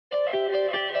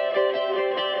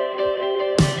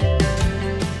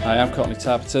Hi, I'm Courtney,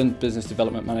 Business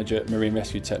Development Manager at Marine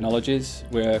Rescue Technologies.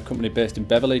 We're a company based in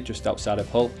Beverley, just outside of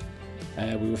Hull.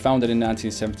 We were founded in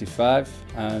 1975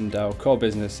 and our core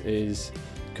business is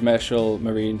commercial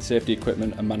marine safety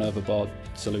equipment and man overboard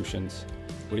solutions.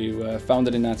 We were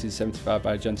founded in 1975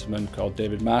 by a gentleman called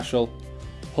David Marshall,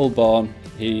 Hull-born.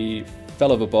 He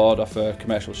fell overboard off a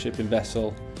commercial shipping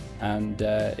vessel, and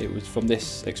it was from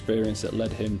this experience that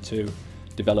led him to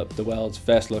develop the world's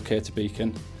first locator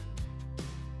beacon.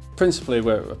 Principally,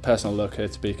 we're a personal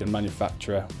locator beacon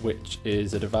manufacturer, which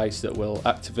is a device that will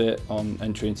activate on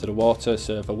entry into the water.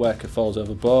 So if a worker falls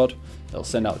overboard, it'll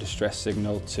send out a distress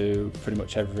signal to pretty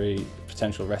much every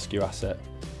potential rescue asset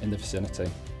in the vicinity.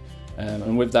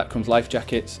 And with that comes life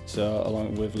jackets. So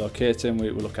along with locating,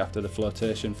 we look after the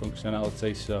flotation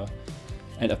functionality. So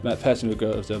a person who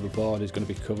goes overboard is going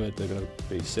to be covered, they're going to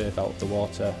be safe out of the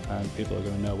water, and people are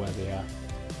going to know where they are.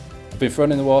 I've been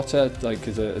thrown in the water, like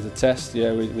as a test.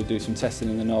 Yeah, we do some testing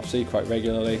in the North Sea quite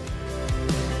regularly.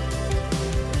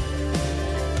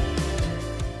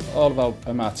 All of our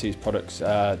MRT's products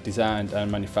are designed and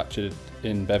manufactured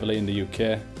in Beverley in the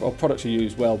UK. Our products are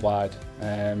used worldwide.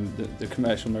 The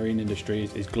commercial marine industry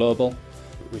is global.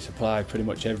 We supply pretty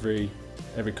much every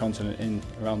continent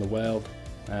around the world,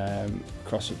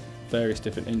 across various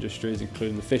different industries,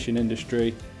 including the fishing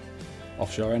industry,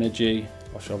 offshore energy,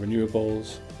 offshore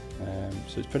renewables.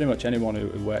 So it's pretty much anyone who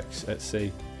works at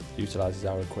sea utilises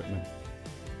our equipment.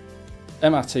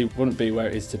 MRT wouldn't be where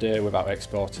it is today without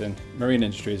exporting. Marine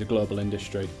industry is a global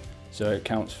industry, so it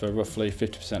accounts for roughly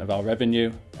 50% of our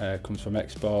revenue, comes from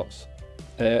exports.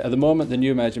 At the moment, the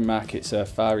new emerging markets are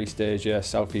Far East Asia,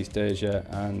 Southeast Asia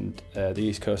and the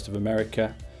East Coast of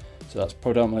America. So that's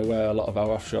predominantly where a lot of our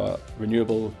offshore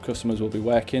renewable customers will be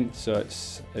working. So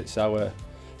it's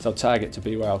our target to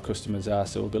be where our customers are.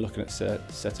 So we'll be looking at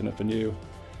setting up a new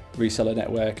reseller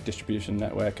network, distribution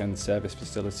network and service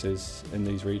facilities in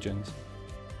these regions.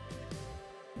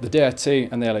 The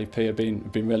DIT and the LAP have been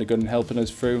really good in helping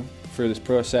us through this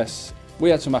process.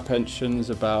 We had some apprehensions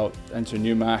about entering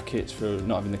new markets through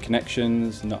not having the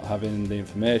connections, not having the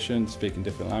information, speaking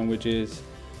different languages.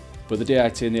 But the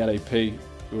DIT and the LAP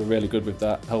were really good with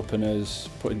that, helping us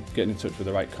getting in touch with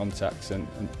the right contacts and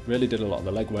really did a lot of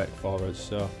the legwork for us.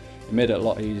 So it made it a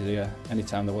lot easier.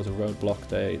 Anytime there was a roadblock,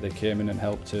 they came in and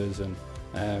helped us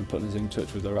and putting us in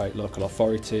touch with the right local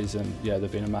authorities, and yeah, they've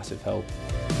been a massive help.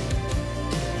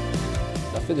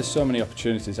 I think there's so many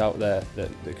opportunities out there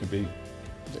that can be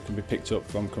picked up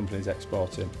from companies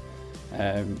exporting.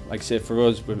 Like I say, for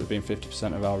us, with it being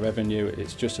 50% of our revenue,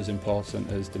 it's just as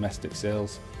important as domestic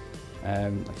sales.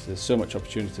 There's so much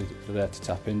opportunity there to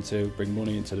tap into, bring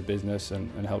money into the business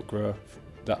and help grow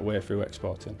that way through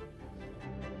exporting.